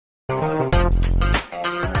So we're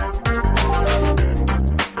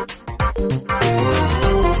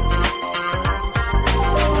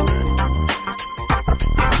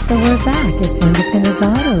back. It's Linda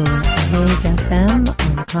Pinizzotto, Hayes FM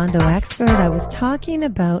on the Condo Expert. I was talking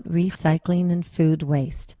about recycling and food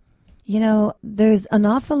waste. You know, there's an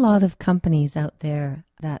awful lot of companies out there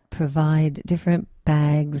that provide different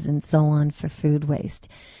bags and so on for food waste.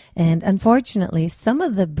 And unfortunately, some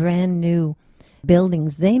of the brand new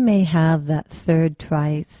buildings, they may have that third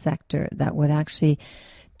trisector that would actually,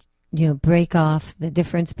 break off the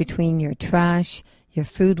difference between your trash, your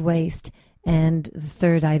food waste, and the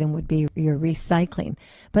third item would be your recycling.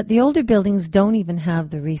 But the older buildings don't even have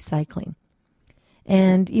the recycling.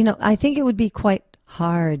 And, I think it would be quite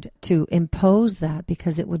hard to impose that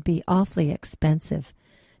because it would be awfully expensive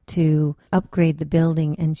to upgrade the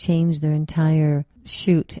building and change their entire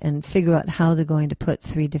chute and figure out how they're going to put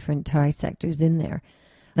 3 different trisectors in there.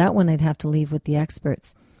 That one I'd have to leave with the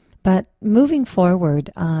experts. But moving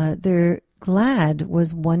forward, their Glad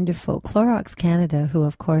was wonderful. Clorox Canada, who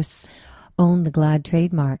of course own the Glad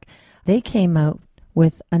trademark, they came out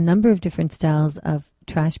with a number of different styles of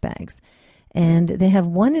trash bags. And they have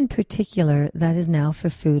one in particular that is now for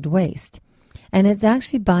food waste. And it's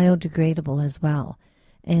actually biodegradable as well.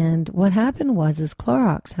 And what happened was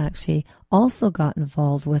Clorox actually also got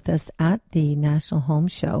involved with us at the National Home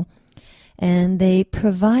Show. And they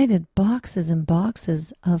provided boxes and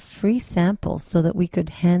boxes of free samples so that we could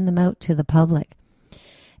hand them out to the public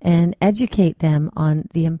and educate them on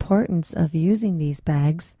the importance of using these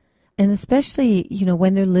bags, and especially,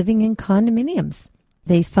 when they're living in condominiums.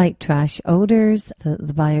 They fight trash odors. The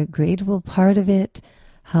biodegradable part of it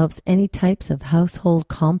helps any types of household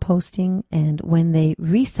composting, and when they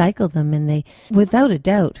recycle them and they, without a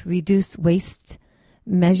doubt, reduce waste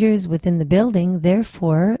measures within the building,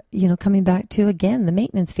 therefore, coming back to, again, the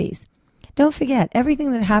maintenance fees. Don't forget,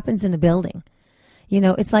 everything that happens in a building,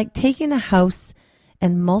 it's like taking a house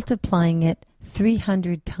and multiplying it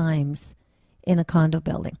 300 times in a condo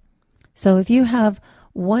building. So if you have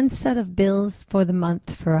one set of bills for the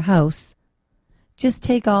month for a house, just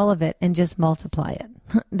take all of it and just multiply it.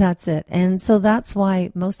 That's it. And so that's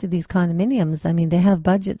why most of these condominiums, they have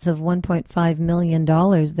budgets of $1.5 million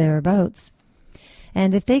thereabouts.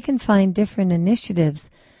 And if they can find different initiatives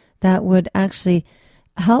that would actually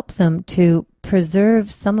help them to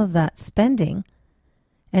preserve some of that spending,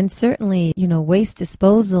 and certainly, waste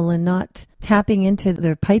disposal and not tapping into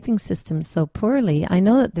their piping systems so poorly. I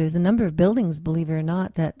know that there's a number of buildings, believe it or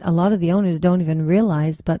not, that a lot of the owners don't even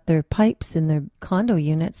realize, but their pipes in their condo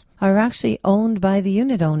units are actually owned by the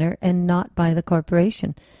unit owner and not by the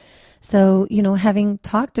corporation. So, having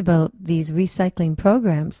talked about these recycling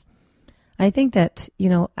programs, I think that,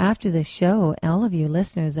 after this show, all of you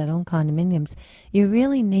listeners that own condominiums, you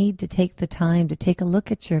really need to take the time to take a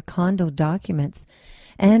look at your condo documents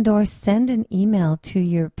and or send an email to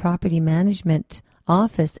your property management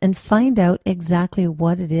office and find out exactly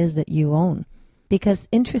what it is that you own. Because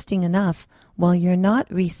interesting enough, while you're not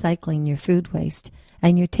recycling your food waste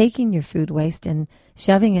and you're taking your food waste and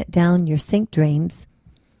shoving it down your sink drains,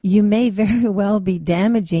 you may very well be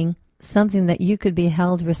damaging something that you could be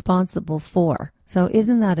held responsible for. So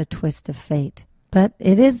isn't that a twist of fate? But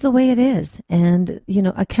it is the way it is. And,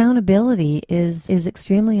 accountability is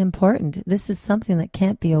extremely important. This is something that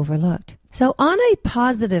can't be overlooked. So on a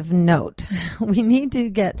positive note, we need to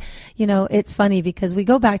get, it's funny because we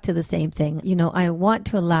go back to the same thing. I want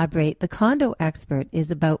to elaborate. The Condo Expert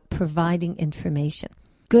is about providing information,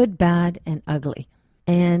 good, bad, and ugly.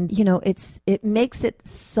 And, it makes it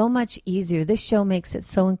so much easier. This show makes it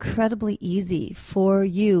so incredibly easy for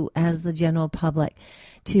you as the general public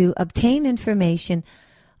to obtain information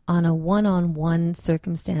on a one-on-one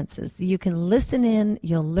circumstances. You can listen in,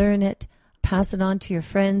 you'll learn it, pass it on to your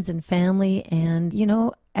friends and family. And,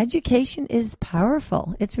 education is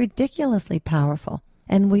powerful. It's ridiculously powerful.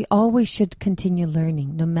 And we always should continue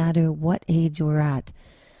learning, no matter what age we're at.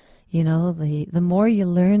 The more you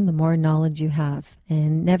learn, the more knowledge you have,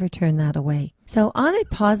 and never turn that away. So on a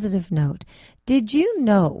positive note, did you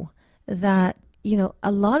know that,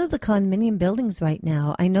 a lot of the condominium buildings right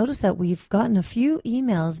now, I noticed that we've gotten a few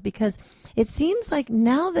emails because it seems like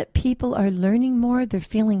now that people are learning more, they're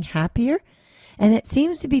feeling happier. And it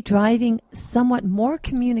seems to be driving somewhat more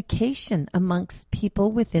communication amongst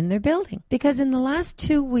people within their building. Because in the last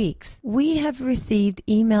 2 weeks, we have received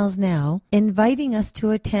emails now inviting us to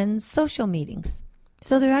attend social meetings.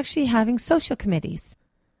 So they're actually having social committees.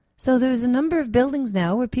 So there's a number of buildings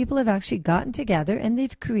now where people have actually gotten together and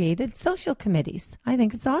they've created social committees. I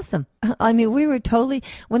think it's awesome. I mean, we were totally,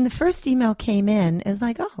 when the first email came in, it was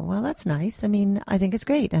like, oh, well, that's nice. I mean, I think it's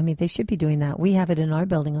great. I mean, they should be doing that. We have it in our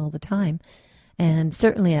building all the time, and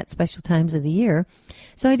certainly at special times of the year.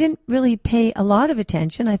 So I didn't really pay a lot of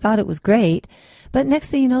attention. I thought it was great. But next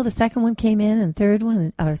thing you know, the second one came in, and third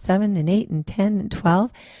one, or 7 and 8 and 10 and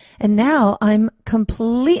 12. And now I'm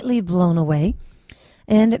completely blown away.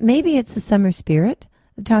 And maybe it's the summer spirit.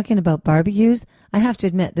 Talking about barbecues, I have to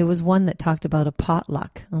admit there was one that talked about a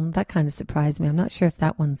potluck. That kind of surprised me. I'm not sure if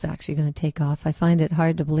that one's actually going to take off. I find it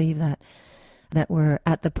hard to believe that we're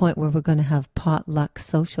at the point where we're going to have potluck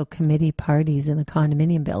social committee parties in a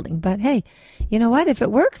condominium building. But hey, you know what? If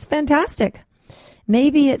it works, fantastic.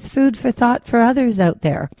 Maybe it's food for thought for others out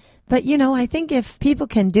there. But, you know, I think if people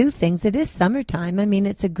can do things, it is summertime. I mean,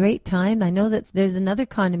 it's a great time. I know that there's another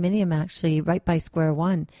condominium actually right by Square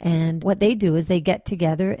One. And what they do is they get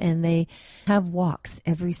together and they have walks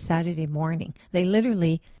every Saturday morning. They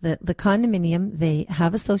literally, the condominium, they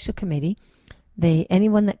have a social committee.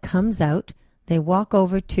 Anyone that comes out, they walk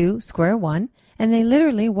over to Square One and they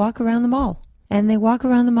literally walk around the mall. And they walk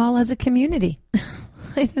around the mall as a community.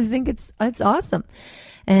 I think it's awesome.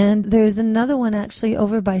 And there's another one actually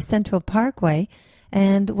over by Central Parkway.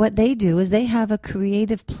 And what they do is they have a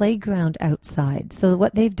creative playground outside. So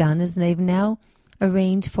what they've done is they've now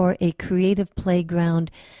arranged for a creative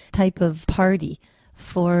playground type of party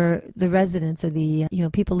for the residents or the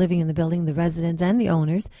people living in the building, the residents and the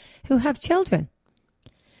owners who have children.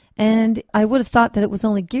 And I would have thought that it was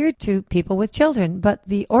only geared to people with children, but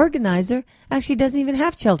the organizer actually doesn't even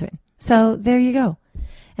have children. So there you go.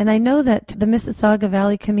 And I know that the Mississauga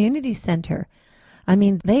Valley Community Center, I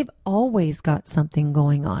mean, they've always got something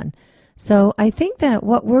going on. So I think that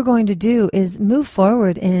what we're going to do is move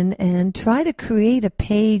forward and try to create a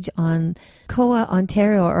page on COA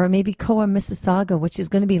Ontario or maybe COA Mississauga, which is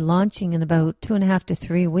going to be launching in about 2.5 to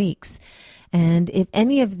 3 weeks. And if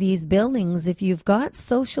any of these buildings, if you've got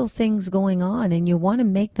social things going on and you want to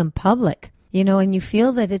make them public, and you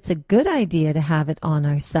feel that it's a good idea to have it on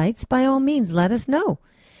our sites, by all means, let us know.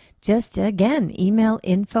 Just, again, email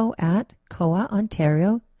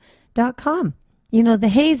info@coaontario.com. The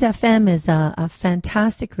Hayes FM is a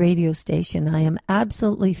fantastic radio station. I am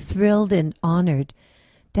absolutely thrilled and honored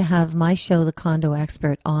to have my show, The Condo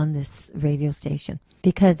Expert, on this radio station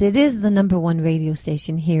because it is the #1 radio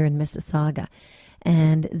station here in Mississauga.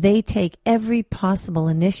 And they take every possible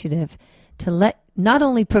initiative to not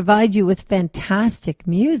only provide you with fantastic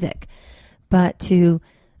music, but to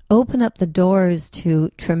open up the doors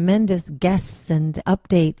to tremendous guests and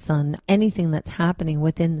updates on anything that's happening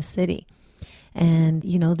within the city. And,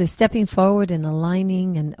 they're stepping forward and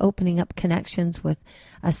aligning and opening up connections with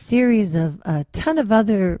a series of a ton of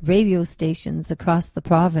other radio stations across the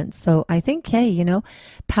province. So I think, hey,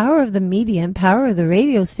 power of the media and power of the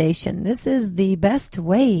radio station, this is the best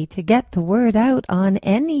way to get the word out on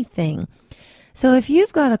anything. So if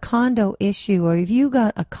you've got a condo issue or if you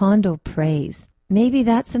got a condo praise, maybe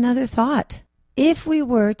that's another thought. If we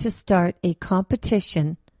were to start a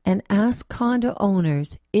competition and ask condo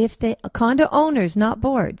owners condo owners, not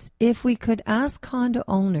boards, if we could ask condo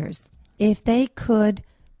owners if they could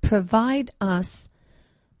provide us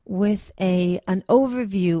with an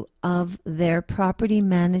overview of their property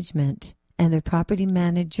management and their property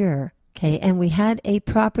manager, okay, and we had a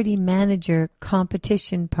property manager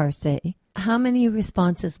competition per se, how many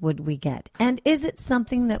responses would we get? And is it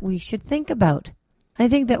something that we should think about? I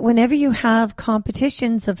think that whenever you have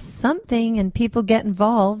competitions of something and people get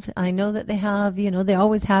involved, I know that they have, they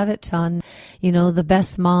always have it on, the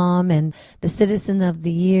best mom and the citizen of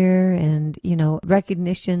the year and,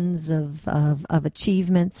 recognitions of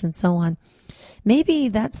achievements and so on. Maybe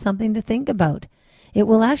that's something to think about. It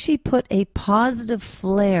will actually put a positive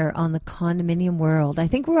flair on the condominium world. I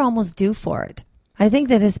think we're almost due for it. I think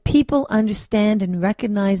that as people understand and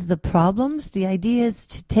recognize the problems, the idea is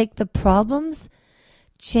to take the problems,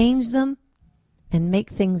 change them, and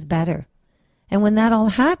make things better. And when that all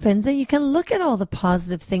happens, then you can look at all the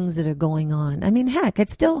positive things that are going on. I mean, heck,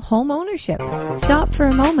 it's still home ownership. Stop for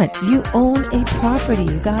a moment. You own a property.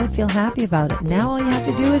 You got to feel happy about it. Now all you have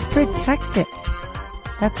to do is protect it.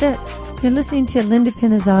 That's it. You're listening to Linda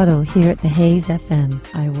Pinizzotto here at the Hayes FM.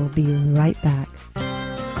 I will be right back.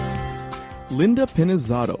 Linda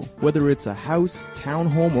Pinizzotto. Whether it's a house,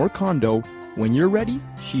 townhome, or condo, when you're ready,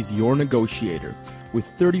 she's your negotiator. With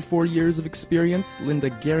 34 years of experience, Linda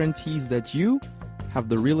guarantees that you have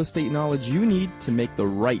the real estate knowledge you need to make the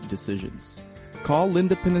right decisions. Call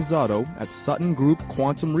Linda Pinizzotto at Sutton Group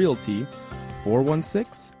Quantum Realty,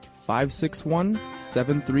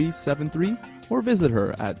 561-7373 or visit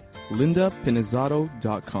her at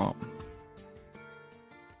lindapinizzotto.com.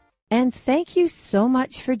 And thank you so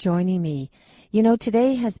much for joining me. You know,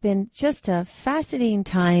 today has been just a fascinating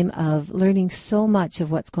time of learning so much of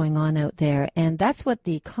what's going on out there. And that's what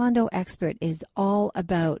the Condo Expert is all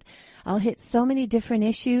about. I'll hit so many different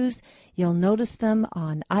issues. You'll notice them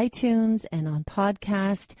on iTunes and on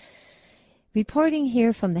podcast. Reporting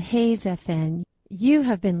here from the Hayes FM, you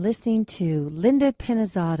have been listening to Linda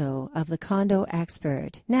Pinizzotto of the Condo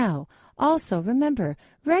Expert. Now, also, remember,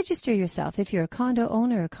 register yourself. If you're a condo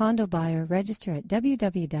owner or condo buyer, register at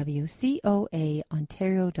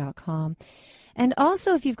www.coaontario.com. And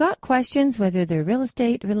also, if you've got questions, whether they're real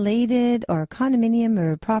estate related or condominium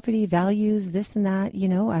or property values, this and that, you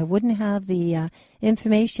know, I wouldn't have the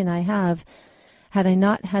information I have had I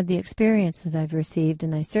not had the experience that I've received,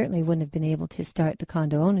 and I certainly wouldn't have been able to start the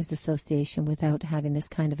Condo Owners Association without having this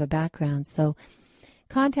kind of a background. So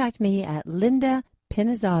contact me at Linda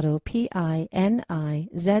Pinizzotto, Pinizzotto,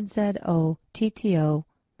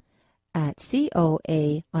 at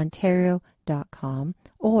coaontario.com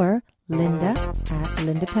or Linda at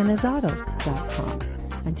lindapinizzotto.com.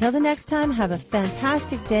 Until the next time, have a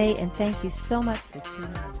fantastic day, and thank you so much for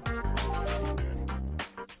tuning in.